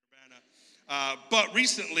But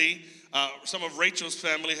recently, some of Rachel's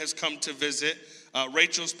family has come to visit.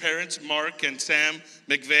 Rachel's parents, Mark and Sam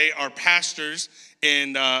McVeigh, are pastors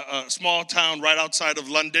in a small town right outside of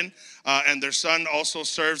London. And their son also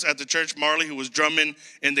serves at the church, Marley, who was drumming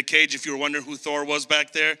in the cage. If you were wondering who Thor was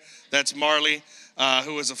back there, that's Marley,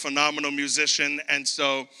 who is a phenomenal musician. And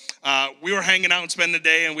so we were hanging out and spending the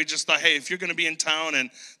day, and we just thought, hey, if you're going to be in town, and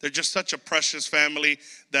they're just such a precious family,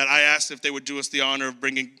 that I asked if they would do us the honor of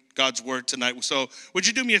bringing God's word tonight. So would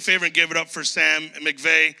you do me a favor and give it up for Sam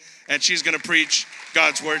McVeigh, and she's going to preach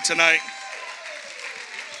God's word tonight.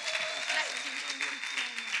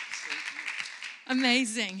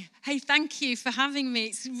 Amazing. Hey, thank you for having me.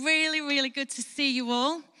 It's really, really good to see you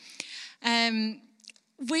all.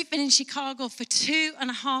 We've been in Chicago for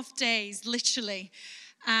 2.5 days, literally,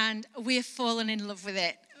 and we've fallen in love with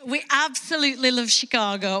it. We absolutely love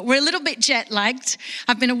Chicago. We're a little bit jet lagged.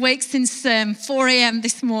 I've been awake since 4 a.m.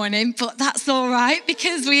 this morning, but that's all right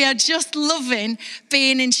because we are just loving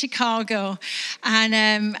being in Chicago.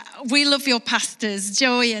 And we love your pastors,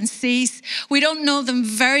 Joey and Cease. We don't know them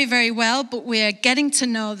very, very well, but we're getting to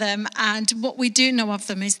know them. And what we do know of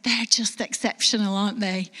them is they're just exceptional, aren't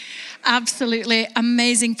they? Absolutely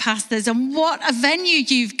amazing pastors. And what a venue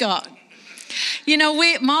you've got. You know,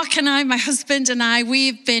 Mark and I, my husband and I,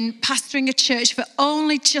 we've been pastoring a church for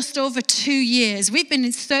only just over 2 years. We've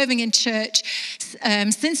been serving in church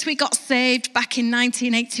since we got saved back in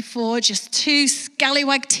 1984, just two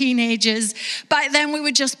scallywag teenagers. Back then we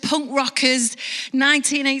were just punk rockers,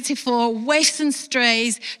 1984, waifs and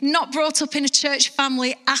strays, not brought up in a church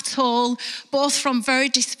family at all, both from very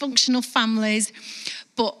dysfunctional families.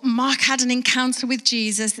 But Mark had an encounter with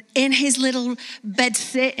Jesus in his little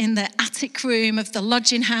bedsit in the attic room of the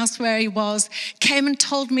lodging house where he was, came and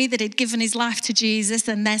told me that he'd given his life to Jesus.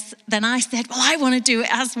 And then I said, well, I want to do it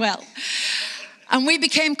as well. And we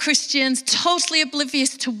became Christians, totally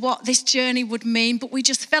oblivious to what this journey would mean. But we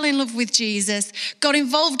just fell in love with Jesus, got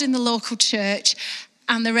involved in the local church,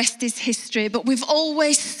 and the rest is history. But we've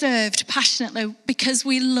always served passionately because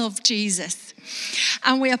we love Jesus.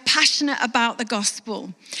 And we are passionate about the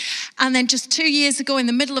gospel. And then just 2 years ago, in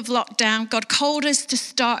the middle of lockdown, God called us to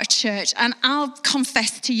start a church. And I'll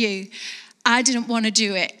confess to you, I didn't want to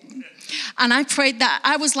do it. And I prayed that.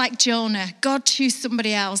 I was like Jonah, God, choose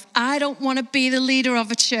somebody else. I don't want to be the leader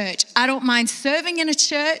of a church. I don't mind serving in a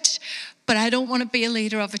church, but I don't want to be a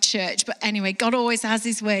leader of a church. But anyway, God always has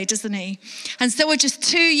his way, doesn't he? And so we're just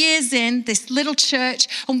 2 years in this little church,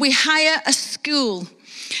 and we hire a school.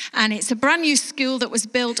 And it's a brand new school that was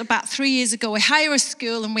built about 3 years ago. We hire a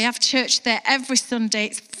school and we have church there every Sunday.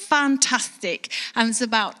 It's fantastic. And there's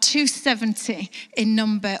about 270 in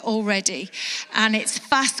number already. And it's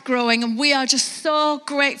fast growing. And we are just so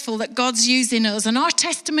grateful that God's using us. And our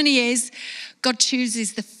testimony is God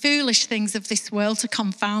chooses the foolish things of this world to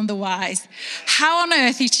confound the wise. How on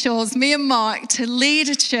earth he chose me and Mark to lead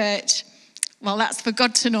a church? Well, that's for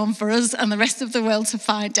God to know and for us and the rest of the world to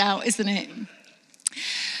find out, isn't it?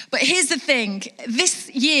 But here's the thing. This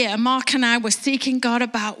year, Mark and I were seeking God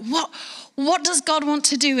about what does God want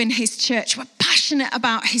to do in his church? We're passionate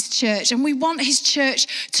about his church, and we want his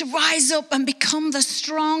church to rise up and become the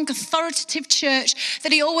strong, authoritative church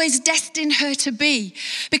that he always destined her to be.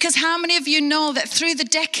 Because how many of you know that through the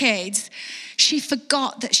decades, she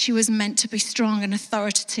forgot that she was meant to be strong and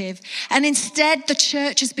authoritative. And instead, the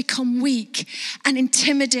church has become weak and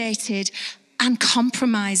intimidated and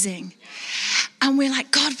compromising. And we're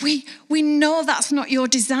like, God, we know that's not your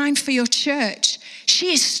design for your church.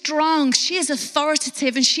 She is strong, she is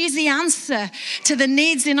authoritative, and she is the answer to the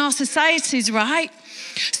needs in our societies, right?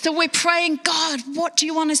 So we're praying, God, what do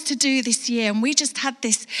you want us to do this year? And we just had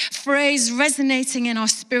this phrase resonating in our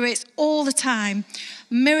spirits all the time: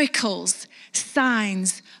 miracles,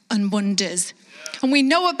 signs, and wonders. And we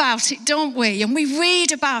know about it, don't we? And we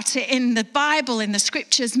read about it in the Bible, in the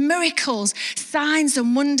scriptures, miracles, signs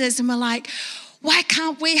and wonders. And we're like, why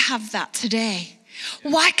can't we have that today?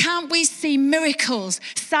 Why can't we see miracles,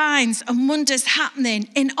 signs and wonders happening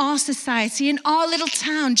in our society, in our little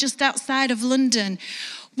town just outside of London?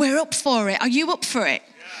 We're up for it. Are you up for it?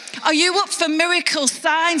 Are you up for miracles,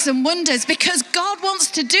 signs and wonders? Because God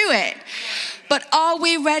wants to do it. But are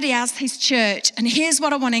we ready as his church? And here's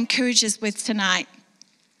what I want to encourage us with tonight.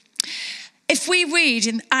 If we read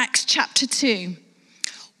in Acts chapter 2,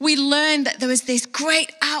 we learn that there was this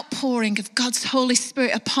great outpouring of God's Holy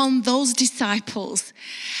Spirit upon those disciples,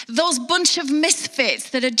 those bunch of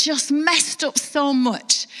misfits that had just messed up so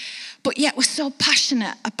much. but yet were so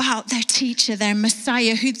passionate about their teacher, their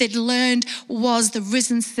Messiah, who they'd learned was the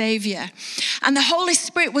risen Savior. And the Holy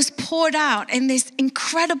Spirit was poured out in this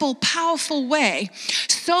incredible, powerful way,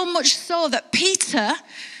 so much so that Peter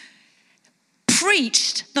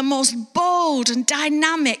preached the most bold and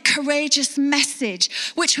dynamic, courageous message,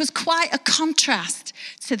 which was quite a contrast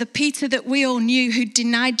to the Peter that we all knew who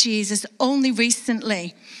denied Jesus only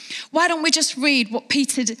recently. Why don't we just read what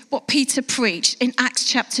Peter preached in Acts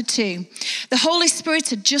chapter 2? The Holy Spirit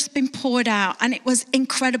had just been poured out, and it was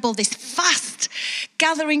incredible. This fast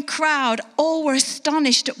gathering crowd all were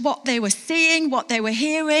astonished at what they were seeing, what they were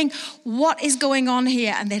hearing, what is going on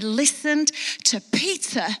here. And they listened to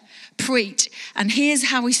Peter preach. And here's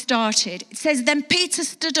how he started. It says, then Peter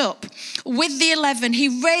stood up with the 11.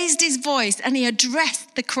 He raised his voice and he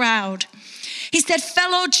addressed the crowd. He said,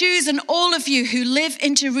 fellow Jews and all of you who live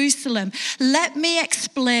in Jerusalem, let me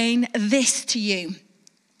explain this to you.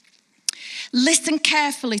 Listen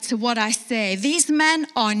carefully to what I say. These men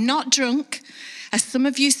are not drunk, as some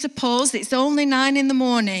of you suppose. It's only 9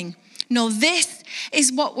 a.m. No, this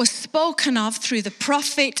is what was spoken of through the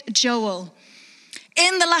prophet Joel.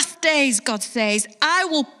 In the last days, God says, I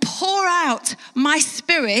will pour out my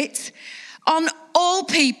spirit on all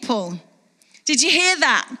people. Did you hear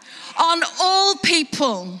that? On all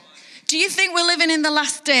people. Do you think we're living in the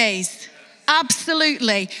last days?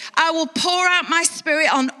 Absolutely. I will pour out my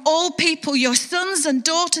spirit on all people. Your sons and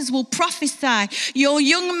daughters will prophesy. Your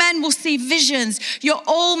young men will see visions. Your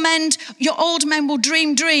old men will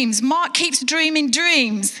dream dreams. Mark keeps dreaming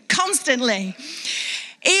dreams constantly.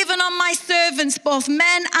 Even on my servants, both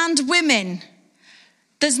men and women.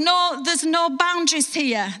 There's no boundaries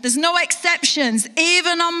here. There's no exceptions.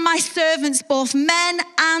 Even on my servants, both men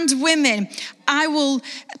and women, I will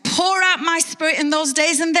pour out my spirit in those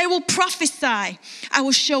days and they will prophesy. I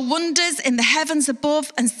will show wonders in the heavens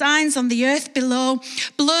above and signs on the earth below,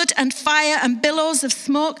 blood and fire and billows of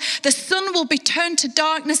smoke. The sun will be turned to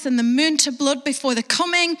darkness and the moon to blood before the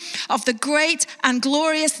coming of the great and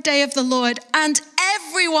glorious day of the Lord. And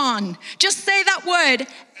everyone, just say that word,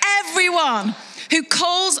 everyone who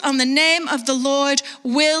calls on the name of the Lord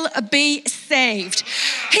will be saved.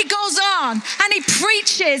 He goes on and he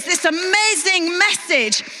preaches this amazing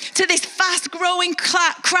message to this fast-growing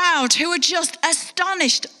crowd who are just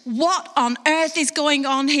astonished. What on earth is going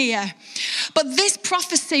on here? But this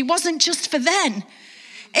prophecy wasn't just for then.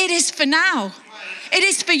 It is for now. It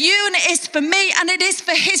is for you and it is for me and it is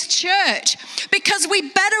for his church, because we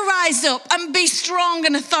better rise up and be strong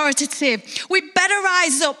and authoritative. We better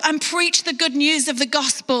rise up and preach the good news of the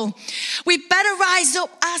gospel. We better rise up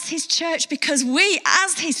as his church, because we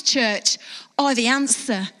as his church are the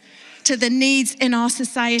answer to the needs in our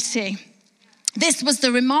society. This was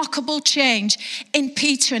the remarkable change in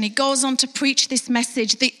Peter, and he goes on to preach this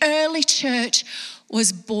message. The early church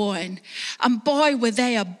was born. And boy, were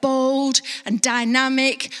they a bold and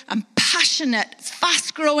dynamic and passionate,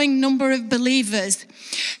 fast-growing number of believers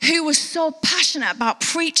who were so passionate about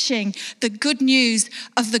preaching the good news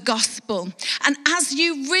of the gospel. And as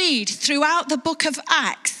you read throughout the book of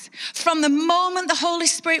Acts, from the moment the Holy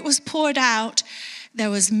Spirit was poured out, there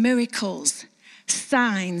was miracles,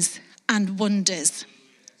 signs, and wonders.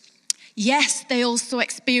 Yes, they also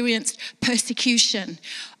experienced persecution,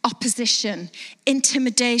 opposition,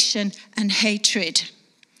 intimidation, and hatred.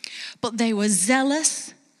 But they were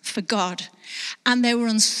zealous for God, and they were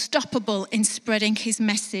unstoppable in spreading his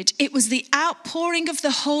message. It was the outpouring of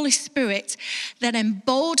the Holy Spirit that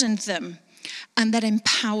emboldened them and that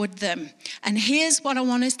empowered them. And here's what I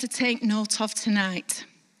want us to take note of tonight.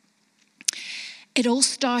 It all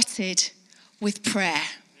started with prayer.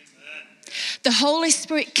 The Holy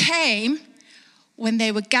Spirit came when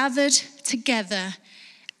they were gathered together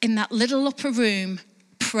in that little upper room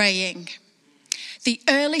praying. The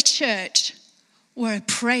early church were a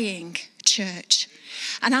praying church.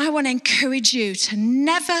 And I want to encourage you to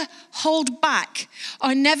never hold back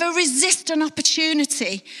or never resist an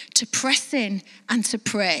opportunity to press in and to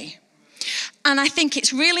pray. And I think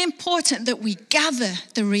it's really important that we gather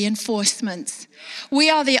the reinforcements.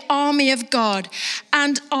 We are the army of God,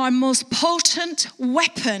 and our most potent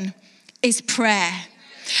weapon is prayer.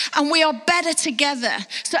 And we are better together.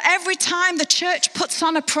 So every time the church puts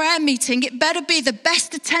on a prayer meeting, it better be the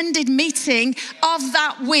best attended meeting of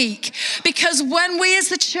that week. Because when we as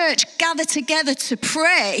the church gather together to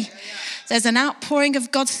pray, there's an outpouring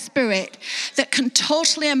of God's Spirit that can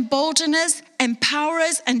totally embolden us, empower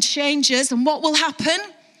us, and change us. And what will happen?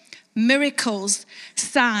 Miracles,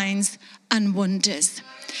 signs, and wonders.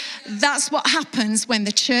 That's what happens when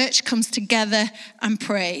the church comes together and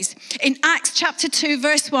prays. In Acts chapter 2,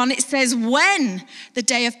 verse 1, it says, when the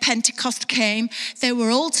day of Pentecost came, they were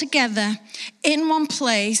all together in one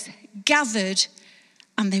place, gathered,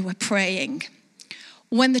 and they were praying.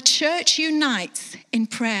 When the church unites in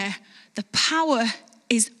prayer, the power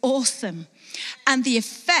is awesome, and the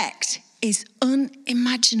effect is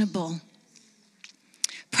unimaginable.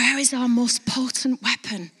 Prayer is our most potent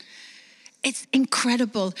weapon. It's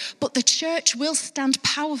incredible, but the church will stand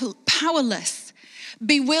powerless,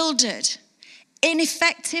 bewildered,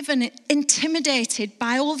 ineffective and intimidated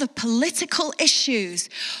by all the political issues,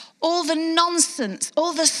 all the nonsense,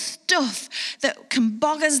 all the stuff that can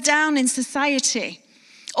bog us down in society,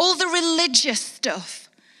 all the religious stuff,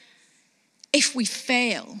 if we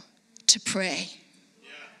fail to pray.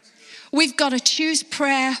 We've got to choose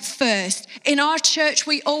prayer first. In our church,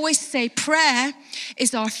 we always say prayer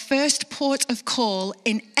is our first port of call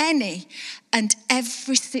in any and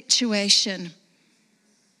every situation.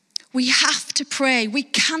 We have to pray. We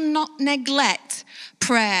cannot neglect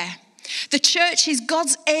prayer. The church is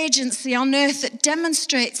God's agency on earth that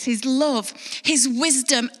demonstrates his love, his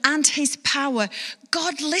wisdom, and his power.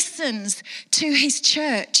 God listens to his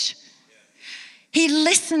church. He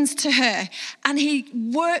listens to her and he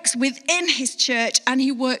works within his church and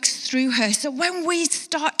he works through her. So when we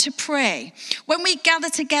start to pray, when we gather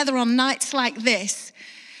together on nights like this,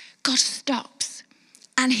 God stops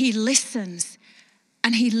and he listens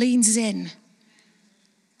and he leans in.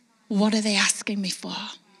 What are they asking me for?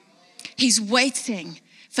 He's waiting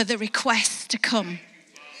for the requests to come.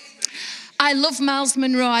 I love Myles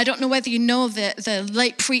Munroe. I don't know whether you know the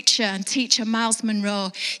late preacher and teacher Myles Munroe.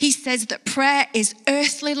 He says that prayer is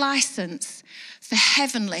earthly license for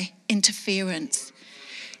heavenly interference.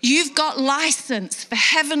 You've got license for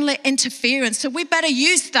heavenly interference, so we better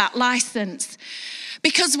use that license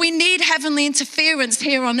because we need heavenly interference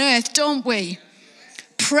here on earth, don't we?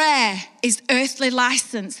 Prayer is earthly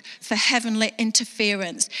license for heavenly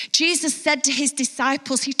interference. Jesus said to his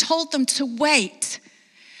disciples, he told them to wait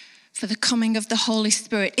for the coming of the Holy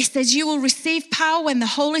Spirit. It says you will receive power when the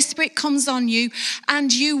Holy Spirit comes on you,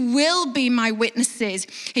 and you will be my witnesses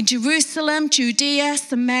in Jerusalem, Judea,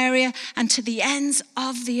 Samaria, and to the ends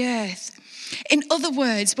of the earth. In other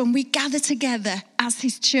words, when we gather together as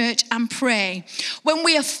his church and pray, when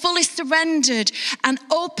we are fully surrendered and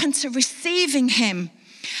open to receiving him,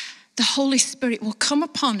 the Holy Spirit will come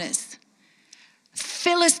upon us,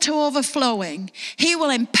 fill us to overflowing. He will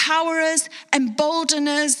empower us, embolden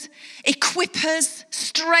us, equip us,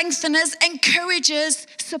 strengthen us, encourage us,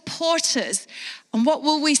 support us. And what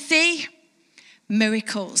will we see?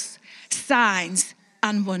 Miracles, signs,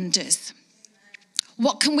 and wonders.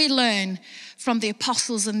 What can we learn from the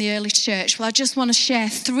apostles and the early church? Well, I just want to share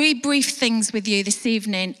 3 brief things with you this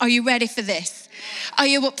evening. Are you ready for this? Are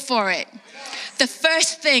you up for it? The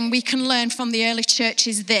first thing we can learn from the early church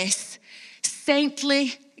is this: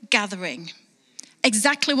 saintly gathering.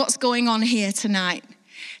 Exactly what's going on here tonight.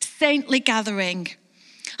 Saintly gathering.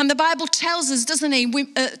 And the Bible tells us, doesn't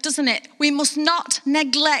it? We must not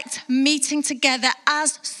neglect meeting together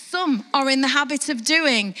as some are in the habit of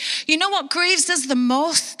doing. You know what grieves us the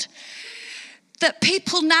most? That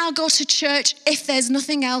people now go to church if there's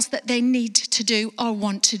nothing else that they need to do or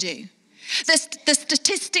want to do. The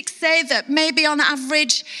statistics say that maybe on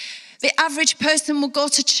average, the average person will go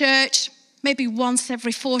to church maybe once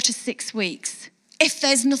every 4 to 6 weeks if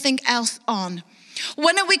there's nothing else on.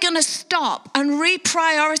 When are we going to stop and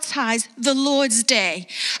reprioritize the Lord's day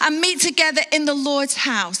and meet together in the Lord's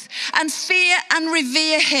house and fear and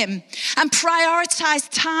revere him and prioritize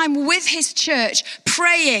time with his church,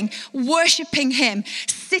 praying, worshiping him,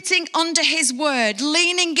 sitting under his word,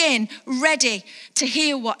 leaning in, ready to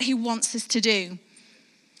hear what he wants us to do?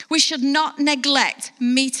 We should not neglect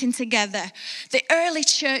meeting together. The early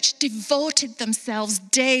church devoted themselves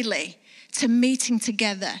daily to meeting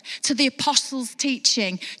together, to the apostles'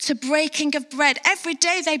 teaching, to breaking of bread. Every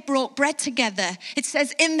day they broke bread together. It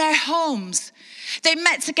says in their homes. They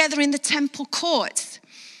met together in the temple courts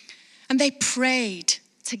and they prayed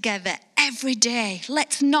together every day.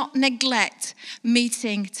 Let's not neglect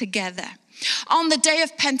meeting together. On the day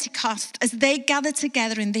of Pentecost, as they gathered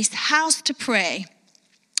together in this house to pray,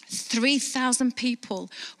 3,000 people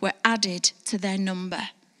were added to their number.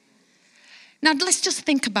 Now, let's just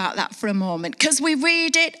think about that for a moment, because we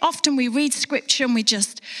read it, often we read scripture and we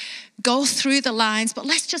just go through the lines, but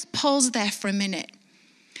let's just pause there for a minute.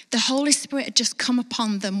 The Holy Spirit had just come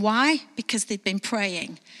upon them. Why? Because they'd been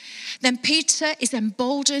praying. Then Peter is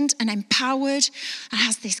emboldened and empowered and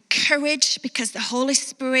has this courage because the Holy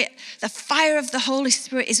Spirit, the fire of the Holy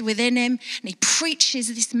Spirit is within him, and he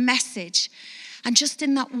preaches this message. And just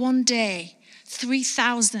in that one day,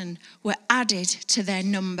 3,000 were added to their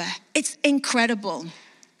number. It's incredible.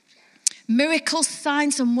 Miracles,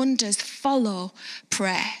 signs, and wonders follow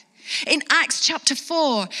prayer. In Acts chapter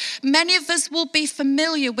 4, many of us will be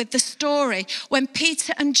familiar with the story when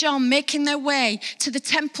Peter and John making their way to the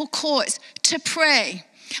temple courts to pray.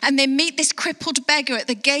 And they meet this crippled beggar at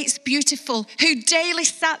the gates beautiful who daily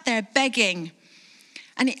sat there begging.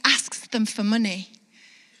 And he asks them for money.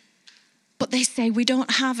 But they say, we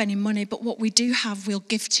don't have any money, but what we do have we'll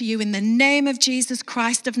give to you. In the name of Jesus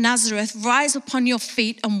Christ of Nazareth, rise upon your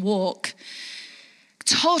feet and walk.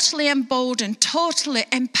 Totally emboldened, totally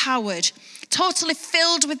empowered, totally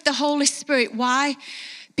filled with the Holy Spirit. Why?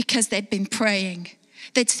 Because they'd been praying.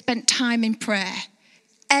 They'd spent time in prayer.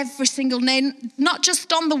 Every single day, not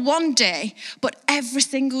just on the one day, but every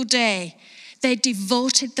single day. They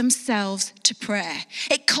devoted themselves to prayer.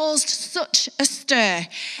 It caused such a stir.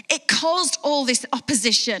 It caused all this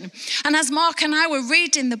opposition. And as Mark and I were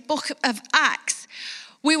reading the book of Acts,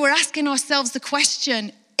 we were asking ourselves the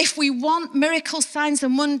question, if we want miracles, signs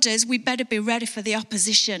and wonders, we better be ready for the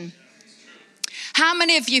opposition. How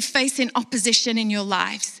many of you facing opposition in your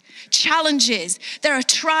lives? Challenges, there are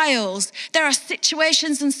trials, there are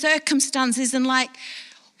situations and circumstances, and like,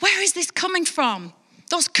 where is this coming from?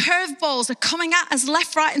 Those curveballs are coming at us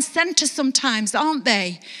left, right, and center sometimes, aren't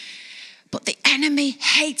they? But the enemy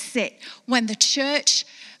hates it when the church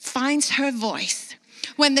finds her voice,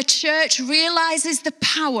 when the church realizes the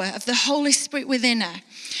power of the Holy Spirit within her.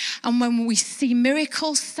 And when we see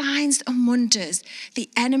miracles, signs, and wonders, the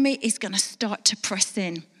enemy is going to start to press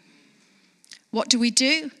in. What do? We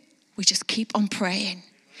just keep on praying.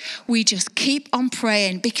 We just keep on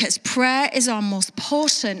praying because prayer is our most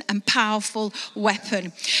potent and powerful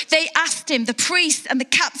weapon. They asked him, the priest and the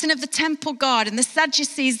captain of the temple guard and the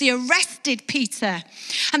Sadducees, they arrested Peter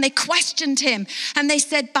and they questioned him and they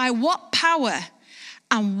said, by what power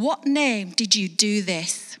and what name did you do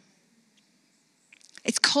this?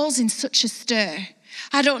 It's causing such a stir.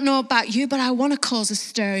 I don't know about you, but I want to cause a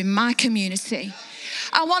stir in my community.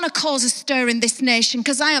 I want to cause a stir in this nation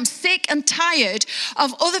because I am sick and tired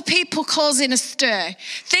of other people causing a stir.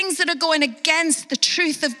 Things that are going against the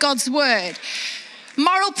truth of God's word.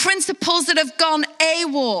 Moral principles that have gone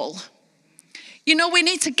AWOL. You know, we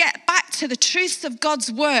need to get back to the truths of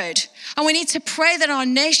God's word. And we need to pray that our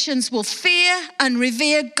nations will fear and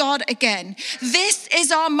revere God again. This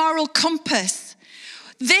is our moral compass.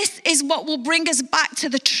 This is what will bring us back to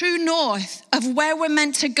the true north of where we're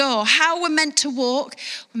meant to go, how we're meant to walk.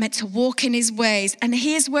 We're meant to walk in his ways. And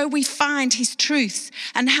here's where we find his truths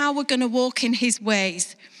and how we're going to walk in his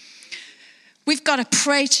ways. We've got to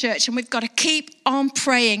pray, church, and we've got to keep on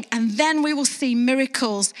praying. And then we will see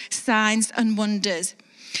miracles, signs, and wonders.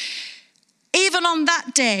 Even on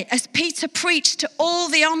that day, as Peter preached to all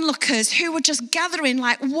the onlookers who were just gathering,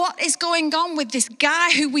 like, what is going on with this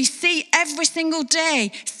guy who we see every single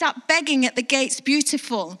day sat begging at the gates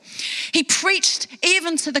beautiful? He preached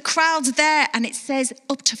even to the crowds there, and it says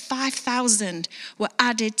up to 5,000 were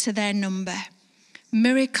added to their number.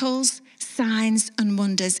 Miracles, signs, and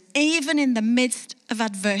wonders, even in the midst of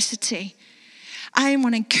adversity. I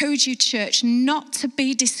want to encourage you, church, not to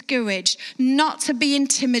be discouraged, not to be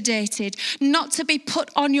intimidated, not to be put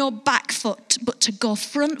on your back foot, but to go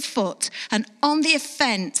front foot and on the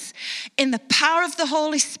offense in the power of the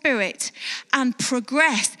Holy Spirit and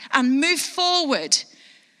progress and move forward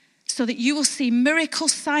so that you will see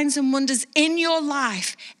miracles, signs, and wonders in your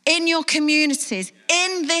life, in your communities,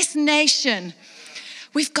 in this nation.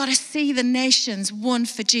 We've got to see the nations won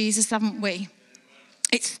for Jesus, haven't we?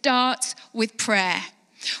 It starts with prayer.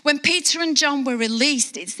 When Peter and John were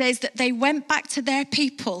released, it says that they went back to their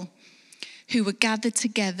people who were gathered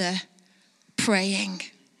together praying.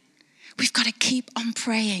 We've got to keep on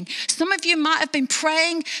praying. Some of you might have been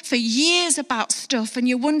praying for years about stuff and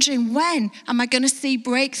you're wondering, when am I going to see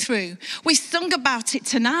breakthrough? We sung about it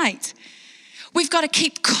tonight. We've got to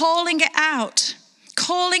keep calling it out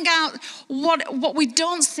what we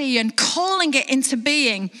don't see and calling it into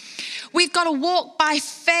being. We've got to walk by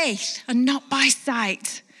faith and not by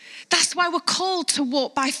sight. That's why we're called to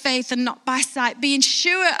walk by faith and not by sight, being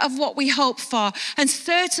sure of what we hope for and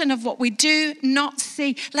certain of what we do not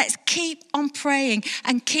see. Let's keep on praying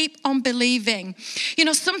and keep on believing. You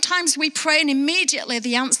know, sometimes we pray and immediately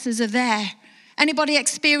the answers are there. Anybody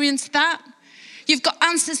experienced that? You've got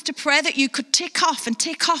answers to prayer that you could tick off and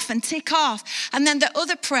tick off and tick off. And then the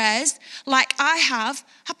other prayers, like I have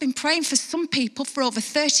been praying for some people for over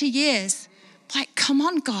 30 years. Like, come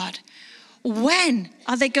on, God. When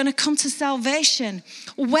are they going to come to salvation?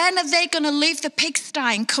 When are they going to leave the pigsty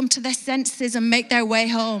and come to their senses and make their way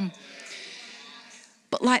home?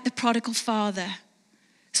 But like the prodigal father,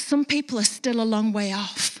 some people are still a long way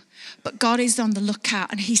off. But God is on the lookout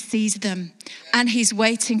and he sees them and he's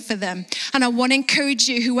waiting for them. And I want to encourage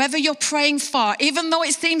you, whoever you're praying for, even though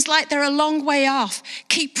it seems like they're a long way off,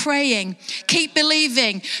 keep praying, keep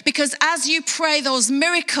believing, because as you pray, those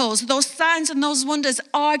miracles, those signs and those wonders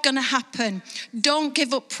are going to happen. Don't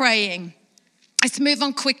give up praying. Let's move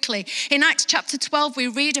on quickly. In Acts chapter 12, we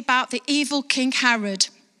read about the evil King Herod.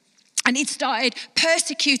 And he started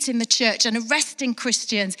persecuting the church and arresting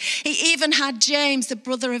Christians. He even had James, the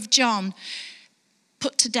brother of John,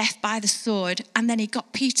 put to death by the sword. And then he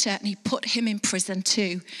got Peter and he put him in prison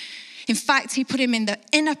too. In fact, he put him in the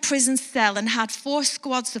inner prison cell and had 4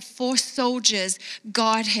 squads of 4 soldiers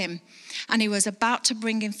guard him. And he was about to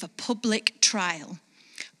bring him for public trial.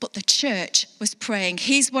 But the church was praying.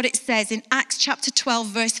 Here's what it says in Acts chapter 12,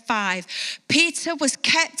 verse 5. Peter was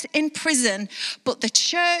kept in prison, but the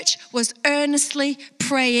church was earnestly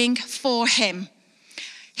praying for him.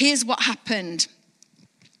 Here's what happened.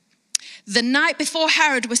 The night before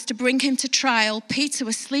Herod was to bring him to trial, Peter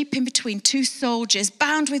was sleeping between 2 soldiers,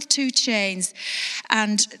 bound with 2 chains,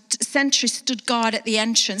 and sentries stood guard at the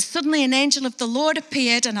entrance. Suddenly an angel of the Lord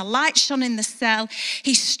appeared and a light shone in the cell.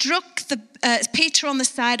 He struck Peter on the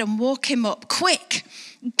side and woke him up. Quick,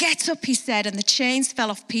 get up, he said, and the chains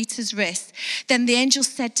fell off Peter's wrists. Then the angel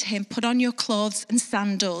said to him, put on your clothes and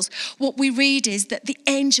sandals. What we read is that the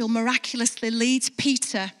angel miraculously leads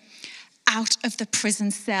Peter out of the prison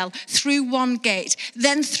cell, through one gate,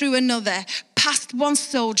 then through another, past one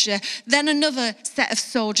soldier, then another set of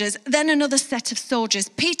soldiers, then another set of soldiers.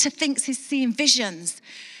 Peter thinks he's seeing visions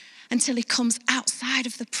until he comes outside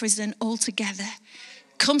of the prison altogether,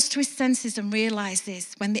 comes to his senses and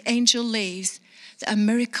realizes when the angel leaves that a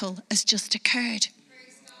miracle has just occurred.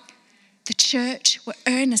 The church were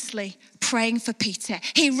earnestly praying for Peter.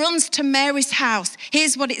 He runs to Mary's house.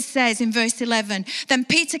 Here's what it says in verse 11. Then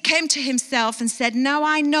Peter came to himself and said, now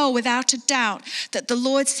I know without a doubt that the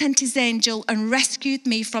Lord sent his angel and rescued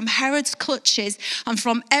me from Herod's clutches and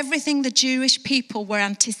from everything the Jewish people were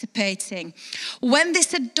anticipating. When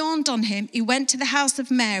this had dawned on him, he went to the house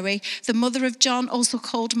of Mary, the mother of John, also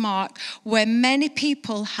called Mark, where many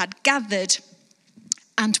people had gathered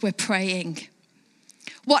and were praying.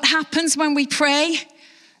 What happens when we pray?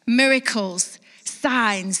 Miracles,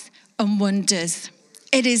 signs, and wonders.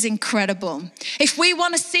 It is incredible. If we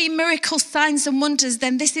want to see miracles, signs, and wonders,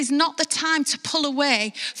 then this is not the time to pull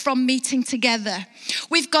away from meeting together.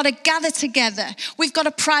 We've got to gather together. We've got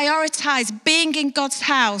to prioritize being in God's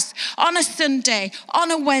house on a Sunday,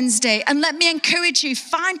 on a Wednesday. And let me encourage you,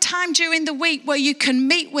 find time during the week where you can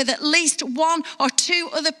meet with at least 1 or 2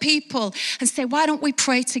 other people and say, why don't we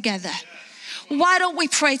pray together? Why don't we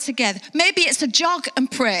pray together? Maybe it's a jog and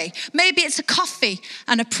pray. Maybe it's a coffee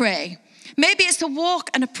and a pray. Maybe it's a walk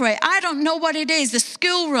and a pray. I don't know what it is, the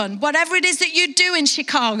school run, whatever it is that you do in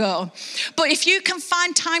Chicago. But if you can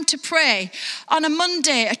find time to pray on a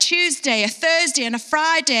Monday, a Tuesday, a Thursday, and a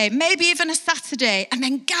Friday, maybe even a Saturday, and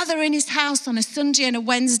then gather in his house on a Sunday and a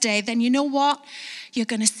Wednesday, then you know what? You're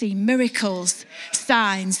going to see miracles,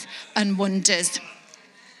 signs, and wonders.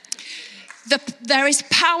 There is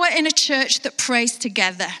power in a church that prays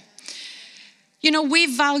together. You know, we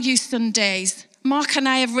value Sundays. Mark and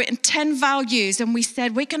I have written 10 values, and we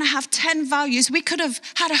said we're going to have 10 values. We could have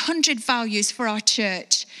had 100 values for our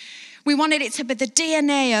church. We wanted it to be the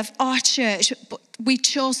DNA of our church, but we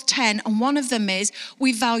chose 10, and one of them is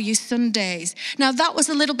we value Sundays. Now, that was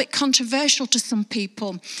a little bit controversial to some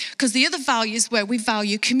people, because the other values were we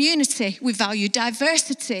value community, we value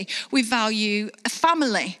diversity, we value a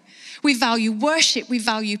family. We value worship, we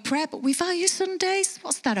value prayer, but we value Sundays?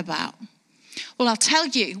 What's that about? Well, I'll tell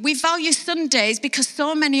you, we value Sundays because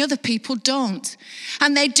so many other people don't.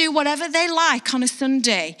 And they do whatever they like on a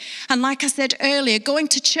Sunday. And like I said earlier, going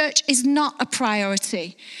to church is not a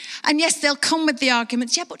priority. And yes, they'll come with the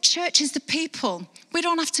arguments, yeah, but church is the people. We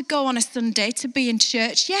don't have to go on a Sunday to be in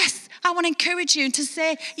church. Yes, I want to encourage you to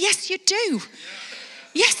say, yes, you do.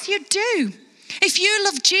 Yes, you do. If you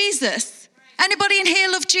love Jesus, anybody in here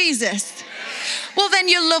love Jesus? Well, then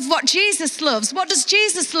you'll love what Jesus loves. What does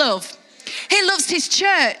Jesus love? He loves his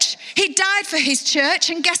church. He died for his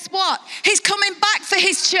church, and guess what? He's coming back for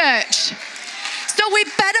his church. So we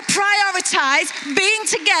better prioritize being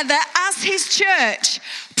together as his church,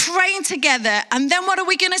 praying together. And then what are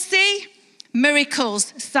we going to see?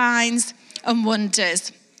 miracles, signs, and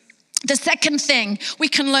wonders. The second thing we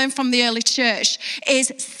can learn from the early church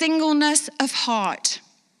is singleness of heart.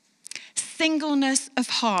 Singleness of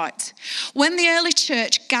heart. When the early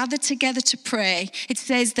church gathered together to pray, it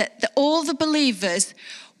says that all the believers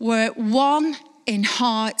were one in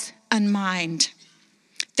heart and mind.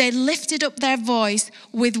 They lifted up their voice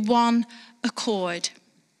with one accord.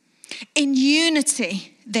 In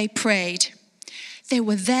unity, they prayed. They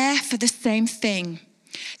were there for the same thing.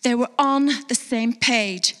 They were on the same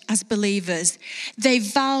page as believers. They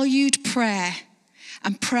valued prayer,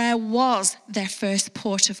 and prayer was their first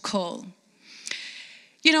port of call.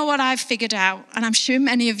 You know what I've figured out, and I'm sure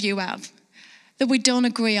many of you have, that we don't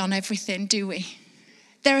agree on everything, do we?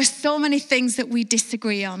 There are so many things that we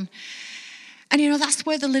disagree on. And you know, that's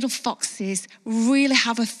where the little foxes really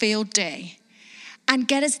have a field day and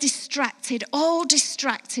get us distracted, all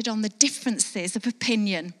distracted on the differences of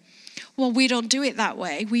opinion. Well, we don't do it that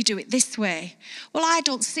way. We do it this way. Well, I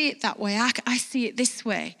don't see it that way. I see it this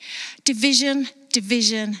way. Division,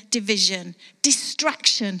 division, division.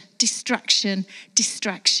 Distraction, distraction,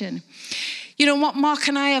 distraction. You know what Mark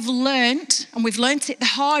and I have learned, and we've learned it the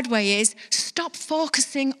hard way, is stop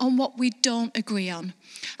focusing on what we don't agree on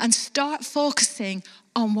and start focusing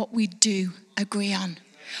on what we do agree on.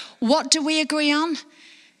 What do we agree on?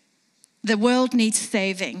 The world needs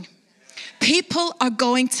saving. People are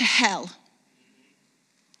going to hell.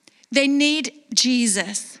 They need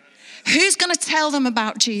Jesus. Who's going to tell them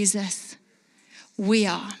about Jesus? We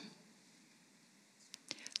are.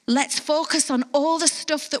 Let's focus on all the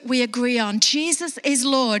stuff that we agree on. Jesus is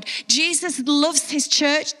Lord. Jesus loves his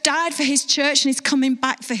church, died for his church, and is coming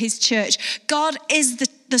back for his church. God is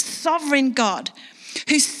the sovereign God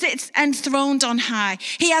who sits enthroned on high.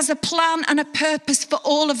 He has a plan and a purpose for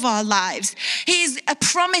all of our lives. He has a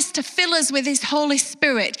promise to fill us with his Holy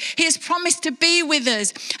Spirit. He has promised to be with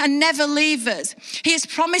us and never leave us. He has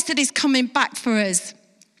promised that he's coming back for us.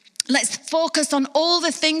 Let's focus on all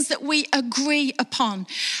the things that we agree upon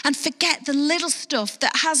and forget the little stuff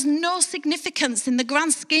that has no significance in the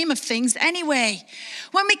grand scheme of things anyway.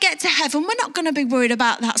 When we get to heaven, we're not going to be worried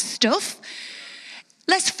about that stuff.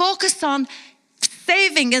 Let's focus on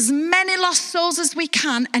saving as many lost souls as we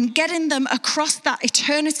can and getting them across that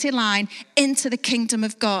eternity line into the kingdom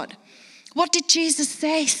of God. What did Jesus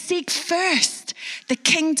say? Seek first the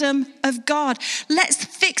kingdom of God. Let's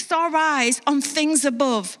fix our eyes on things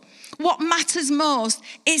above. What matters most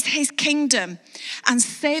is his kingdom and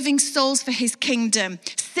saving souls for his kingdom.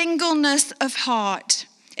 Singleness of heart.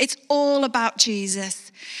 It's all about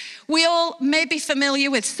Jesus. We all may be familiar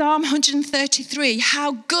with Psalm 133,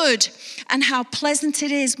 how good and how pleasant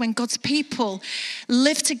it is when God's people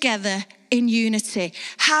live together in unity.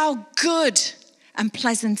 How good and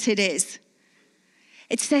pleasant it is.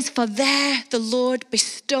 It says, for there the Lord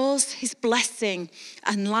bestows his blessing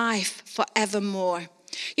and life forevermore.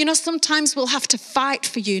 You know, sometimes we'll have to fight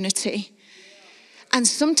for unity. And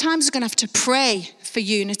sometimes we're going to have to pray for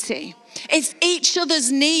unity. It's each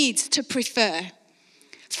other's needs to prefer.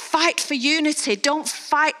 Fight for unity. Don't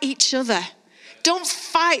fight each other. Don't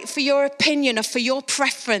fight for your opinion or for your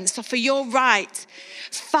preference or for your right.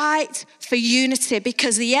 Fight for unity,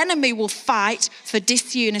 because the enemy will fight for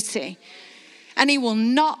disunity. And he will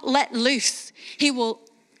not let loose. He will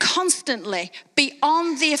constantly be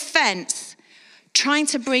on the offense, trying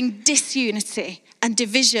to bring disunity and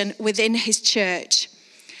division within his church.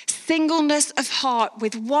 Singleness of heart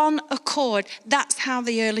with one accord. That's how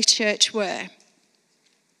the early church were.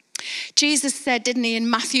 Jesus said, didn't he, in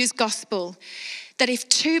Matthew's gospel, that if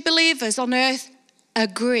two believers on earth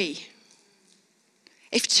agree,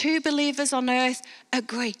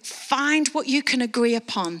 find what you can agree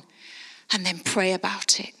upon and then pray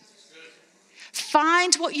about it.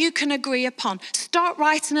 Find what you can agree upon. Start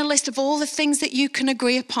writing a list of all the things that you can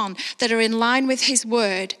agree upon that are in line with his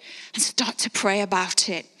word and start to pray about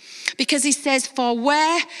it. Because he says, for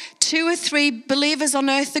where 2 or 3 believers on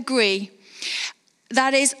earth agree,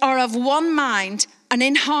 that is, are of one mind and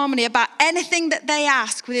in harmony about anything that they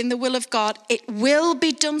ask within the will of God, it will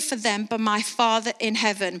be done for them by my Father in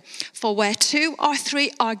heaven. For where 2 or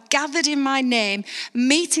 3 are gathered in my name,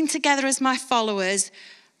 meeting together as my followers,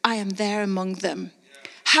 I am there among them.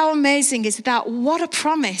 How amazing is that? What a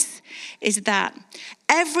promise is that?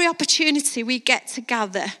 Every opportunity we get to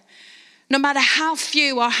gather, no matter how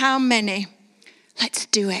few or how many, let's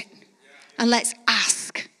do it. And let's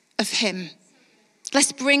ask of him.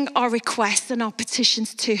 Let's bring our requests and our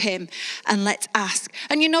petitions to him and let's ask.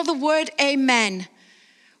 And you know the word amen.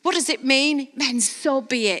 What does it mean? It means so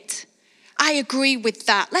be it. I agree with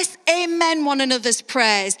that. Let's amen one another's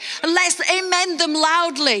prayers. And let's amen them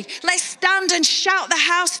loudly. Let's stand and shout the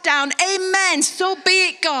house down. Amen. So be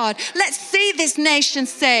it, God. Let's see this nation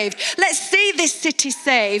saved. Let's see this city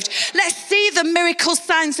saved. Let's see the miracle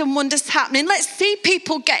signs and wonders happening. Let's see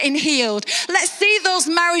people getting healed. Let's see those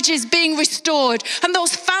marriages being restored and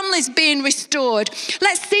those families being restored.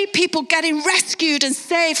 Let's see people getting rescued and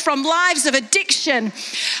saved from lives of addiction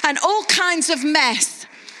and all kinds of mess.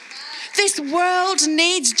 This world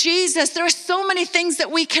needs Jesus. There are so many things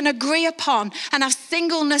that we can agree upon and have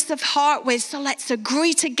singleness of heart with. So let's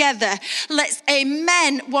agree together. Let's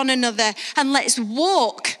amen one another. And let's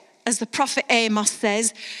walk, as the prophet Amos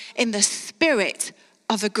says, in the spirit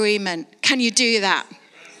of agreement. Can you do that?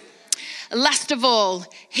 Last of all,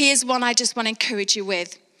 here's one I just want to encourage you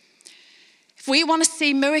with. If we want to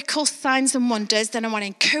see miracles, signs and wonders, then I want to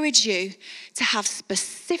encourage you to have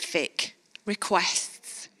specific requests.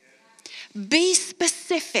 Be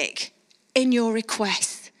specific in your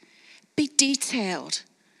requests. Be detailed.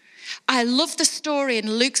 I love the story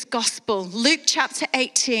in Luke's gospel, Luke chapter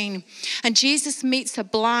 18, and Jesus meets a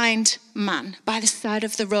blind man by the side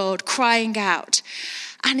of the road crying out.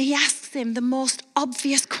 And he asks him the most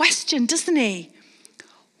obvious question, doesn't he?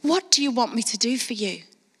 What do you want me to do for you?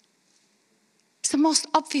 It's the most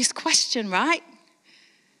obvious question, right?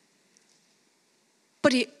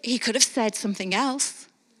 But he could have said something else.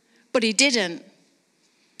 But he didn't.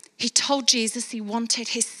 He told Jesus he wanted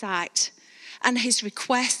his sight, and his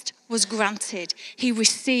request was granted. He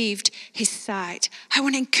received his sight. I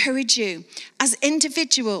want to encourage you as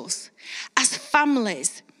individuals, as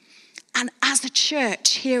families, and as a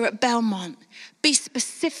church here at Belmont, be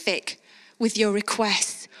specific with your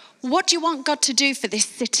requests. What do you want God to do for this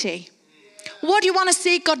city? What do you want to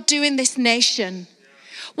see God do in this nation?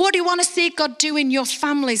 What do you want to see God do in your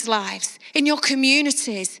families' lives, in your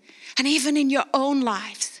communities, and even in your own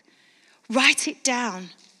lives? Write it down.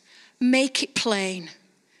 Make it plain.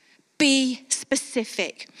 Be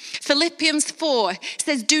specific. Philippians 4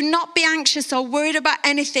 says, do not be anxious or worried about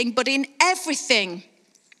anything, but in everything,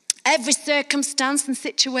 every circumstance and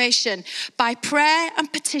situation, by prayer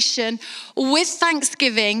and petition, with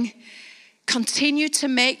thanksgiving, continue to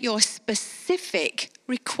make your specific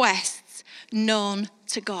requests known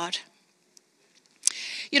to God.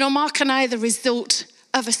 You know, Mark and I are the result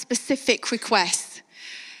of a specific request.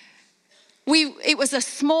 It was a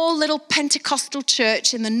small little Pentecostal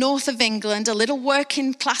church in the north of England, a little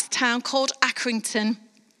working class town called Accrington,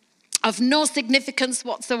 of no significance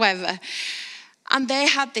whatsoever. And they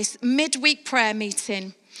had this midweek prayer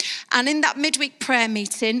meeting. And in that midweek prayer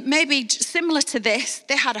meeting, maybe similar to this,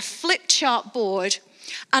 they had a flip chart board.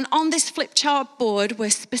 And on this flip chart board were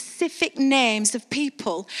specific names of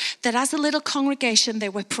people that as a little congregation they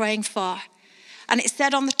were praying for. And it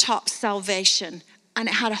said on the top, salvation. And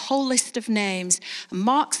it had a whole list of names. And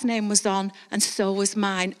Mark's name was on, and so was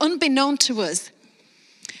mine, unbeknown to us.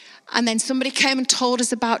 And then somebody came and told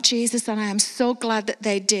us about Jesus, and I am so glad that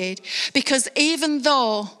they did. Because even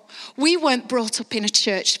though we weren't brought up in a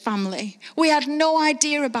church family, we had no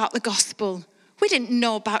idea about the gospel. We didn't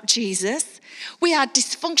know about Jesus. We had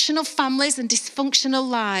dysfunctional families and dysfunctional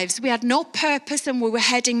lives. We had no purpose and we were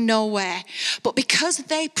heading nowhere. But because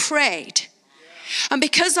they prayed, and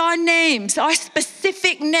because our names, our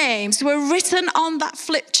specific names were written on that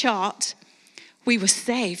flip chart, we were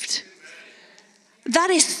saved. That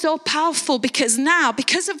is so powerful because now,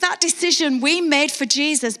 because of that decision we made for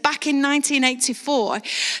Jesus back in 1984,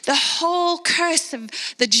 the whole curse of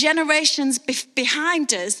the generations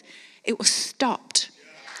behind us, it was stopped.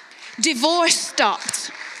 Divorce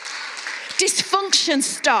stopped. Dysfunction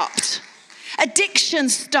stopped. Addiction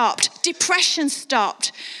stopped. Depression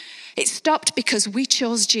stopped. It stopped because we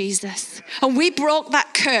chose Jesus and we broke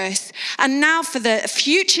that curse. And now for the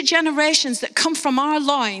future generations that come from our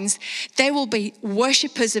loins, they will be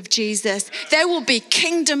worshippers of Jesus. They will be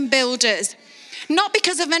kingdom builders. Not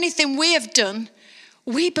because of anything we have done.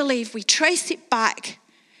 We believe we trace it back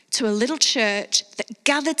to a little church that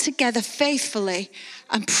gathered together faithfully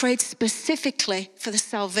and prayed specifically for the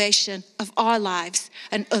salvation of our lives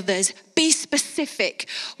and others. Be specific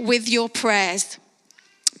with your prayers.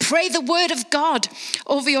 Pray the word of God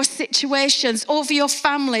over your situations, over your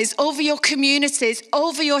families, over your communities,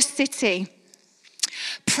 over your city.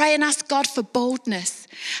 Pray and ask God for boldness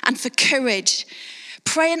and for courage.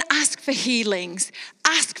 Pray and ask for healings.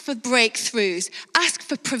 Ask for breakthroughs. Ask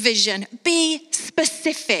for provision. Be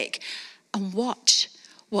specific and watch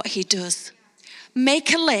what he does.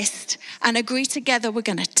 Make a list and agree together. We're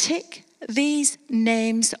going to tick these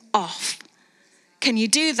names off. Can you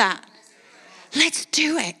do that? Let's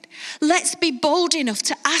do it. Let's be bold enough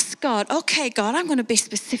to ask God, okay, God, I'm going to be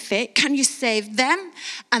specific. Can you save them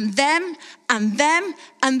and them and them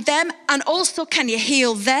and them? And also, can you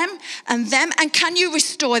heal them and them? And can you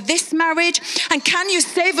restore this marriage? And can you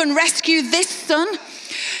save and rescue this son,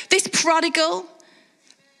 this prodigal?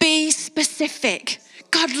 Be specific.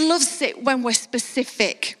 God loves it when we're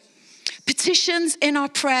specific. Petitions in our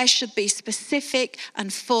prayer should be specific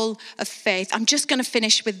and full of faith. I'm just going to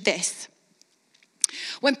finish with this.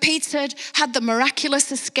 When Peter had the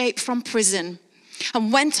miraculous escape from prison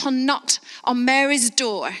and went and knocked on Mary's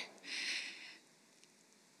door,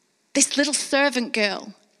 this little servant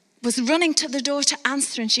girl was running to the door to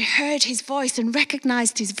answer, and she heard his voice and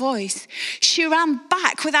recognized his voice. She ran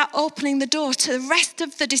back without opening the door to the rest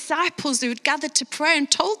of the disciples who had gathered to pray and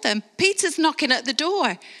told them, Peter's knocking at the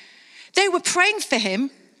door. They were praying for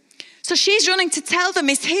him. So she's running to tell them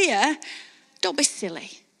he's here. Don't be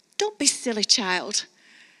silly. Don't be silly, child.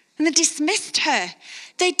 And they dismissed her.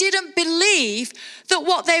 They didn't believe that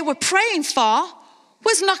what they were praying for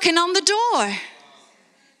was knocking on the door.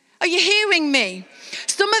 Are you hearing me?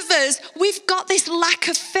 Some of us, we've got this lack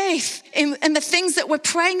of faith in the things that we're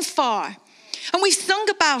praying for. And we've sung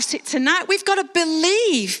about it tonight. We've got to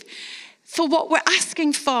believe for what we're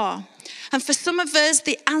asking for. And for some of us,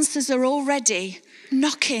 the answers are already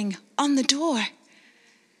knocking on the door.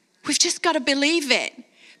 We've just got to believe it.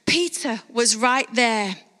 Peter was right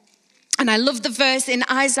there. And I love the verse in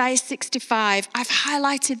Isaiah 65. I've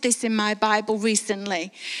highlighted this in my Bible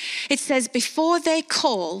recently. It says, before they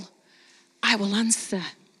call, I will answer.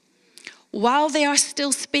 While they are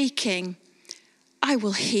still speaking, I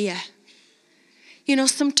will hear. You know,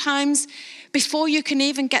 sometimes before you can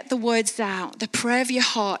even get the words out, the prayer of your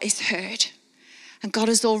heart is heard. And God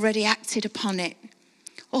has already acted upon it.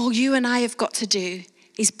 All you and I have got to do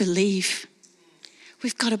is believe.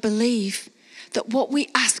 We've got to believe that what we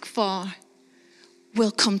ask for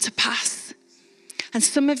will come to pass. And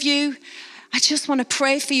some of you, I just want to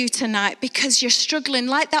pray for you tonight because you're struggling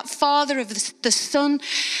like that father of the son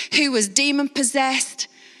who was demon possessed.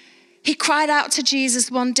 He cried out to Jesus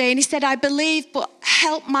one day and he said, I believe, but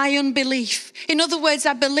help my unbelief. In other words,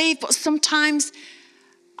 I believe, but sometimes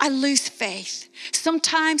I lose faith.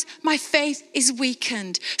 Sometimes my faith is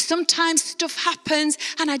weakened. Sometimes stuff happens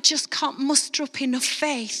and I just can't muster up enough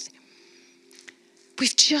faith.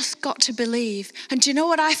 We've just got to believe. And do you know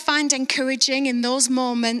what I find encouraging in those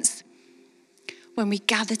moments? When we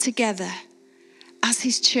gather together as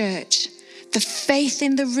his church, the faith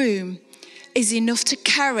in the room is enough to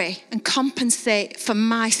carry and compensate for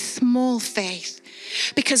my small faith.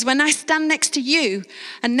 Because when I stand next to you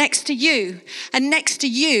and next to you and next to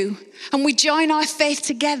you and we join our faith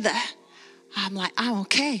together, I'm like, I'm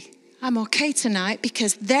okay. I'm okay tonight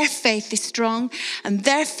because their faith is strong and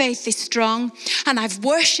their faith is strong. And I've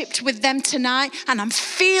worshipped with them tonight and I'm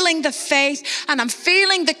feeling the faith and I'm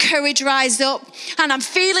feeling the courage rise up and I'm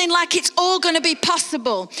feeling like it's all going to be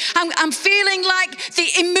possible. I'm feeling like the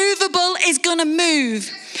immovable is going to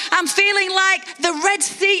move. I'm feeling like the Red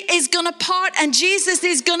Sea is going to part and Jesus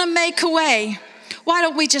is going to make a way. Why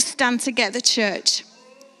don't we just stand together, church?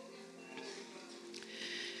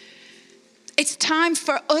 It's time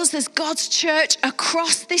for us as God's church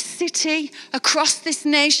across this city, across this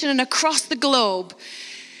nation, and across the globe.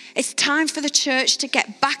 It's time for the church to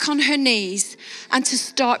get back on her knees and to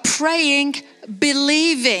start praying,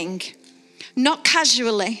 believing, not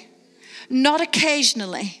casually, not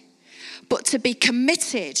occasionally, but to be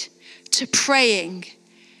committed to praying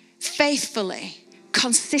faithfully,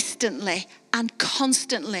 consistently, and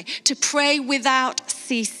constantly, to pray without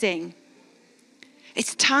ceasing.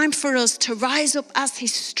 It's time for us to rise up as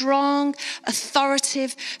his strong,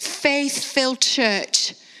 authoritative, faith-filled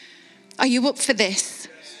church. Are you up for this?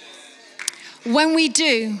 When we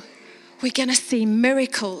do, we're going to see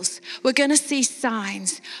miracles. We're going to see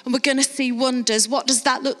signs and we're going to see wonders. What does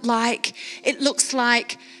that look like? It looks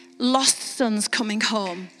like lost sons coming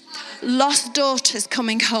home. Lost daughters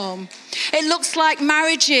coming home. It looks like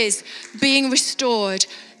marriages being restored.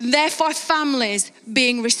 Therefore, families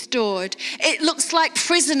being restored. It looks like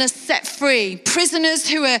prisoners set free. Prisoners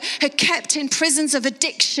who are kept in prisons of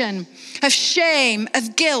addiction, of shame,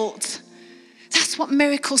 of guilt. That's what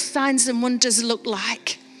miracles, signs and wonders look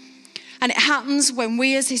like. And it happens when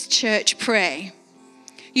we as his church pray.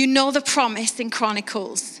 You know the promise in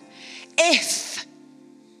Chronicles.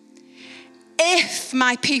 If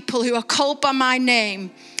my people who are called by my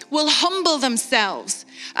name will humble themselves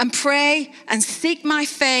and pray and seek my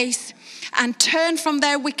face and turn from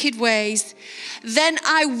their wicked ways, then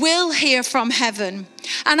I will hear from heaven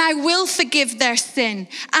and I will forgive their sin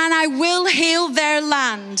and I will heal their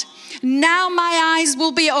land. Now my eyes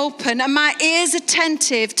will be open and my ears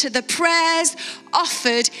attentive to the prayers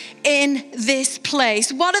offered in this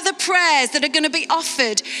place. What are the prayers that are going to be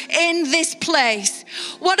offered in this place?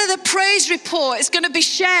 What are the praise reports going to be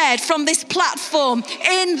shared from this platform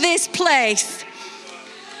in this place?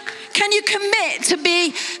 Can you commit to be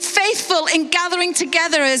faithful in gathering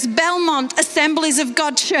together as Belmont Assemblies of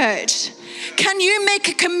God Church? Can you make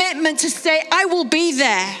a commitment to say, I will be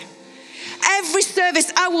there? Every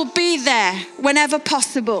service, I will be there whenever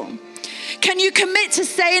possible. Can you commit to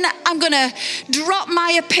saying, I'm going to drop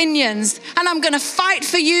my opinions and I'm going to fight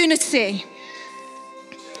for unity?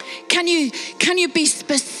 Can you be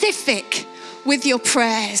specific with your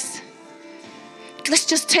prayers? Let's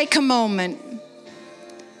just take a moment.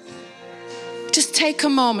 Just take a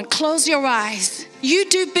moment. Close your eyes. You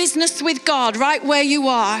do business with God right where you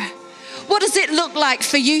are. What does it look like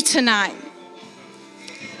for you tonight?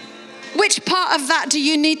 Which part of that do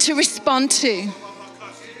you need to respond to?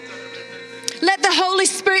 Let the Holy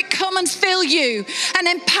Spirit come and fill you and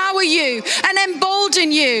empower you and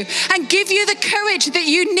embolden you and give you the courage that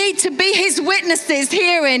you need to be His witnesses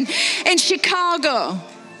here in Chicago.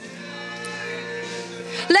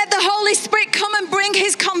 Let the Holy Spirit come and bring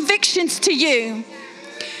His convictions to you.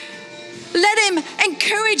 Let Him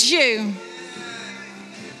encourage you.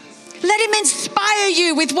 Let Him inspire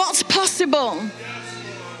you with what's possible.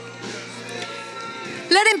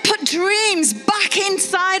 Let Him put dreams back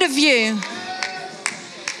inside of you.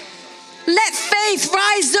 Let faith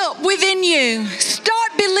rise up within you.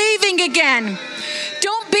 Start believing again.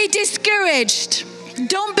 Don't be discouraged.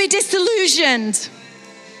 Don't be disillusioned.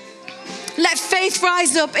 Let faith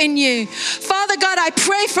rise up in you. Father God, I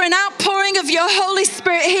pray for an outpouring of your Holy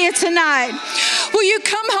Spirit here tonight. Will you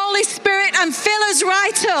come, Holy Spirit, and fill us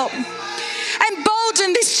right up?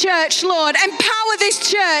 Embolden this church, Lord. Empower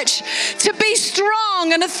this church to be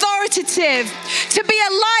strong and authoritative, to be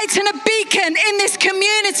a light and a beacon in this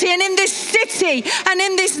community and in this city and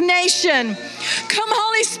in this nation. Come,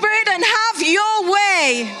 Holy Spirit, and have your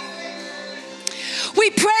way. We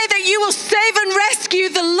pray that you will save and rescue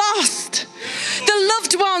the lost, the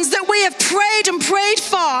loved ones that we have prayed and prayed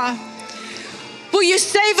for. Will you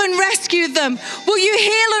save and rescue them? Will you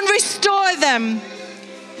heal and restore them?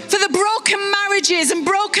 For the broken marriages and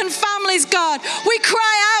broken families, God, we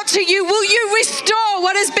cry out to you. Will you restore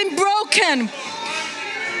what has been broken?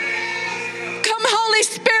 Come, Holy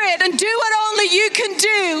Spirit, and do what only you can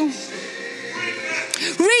do.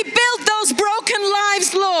 Rebuild those broken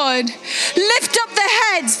lives, Lord. Lift up the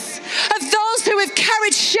heads of those who have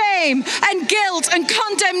carried shame and guilt and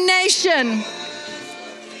condemnation.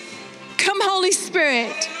 Come, Holy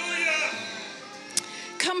Spirit.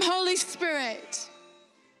 Come, Holy Spirit.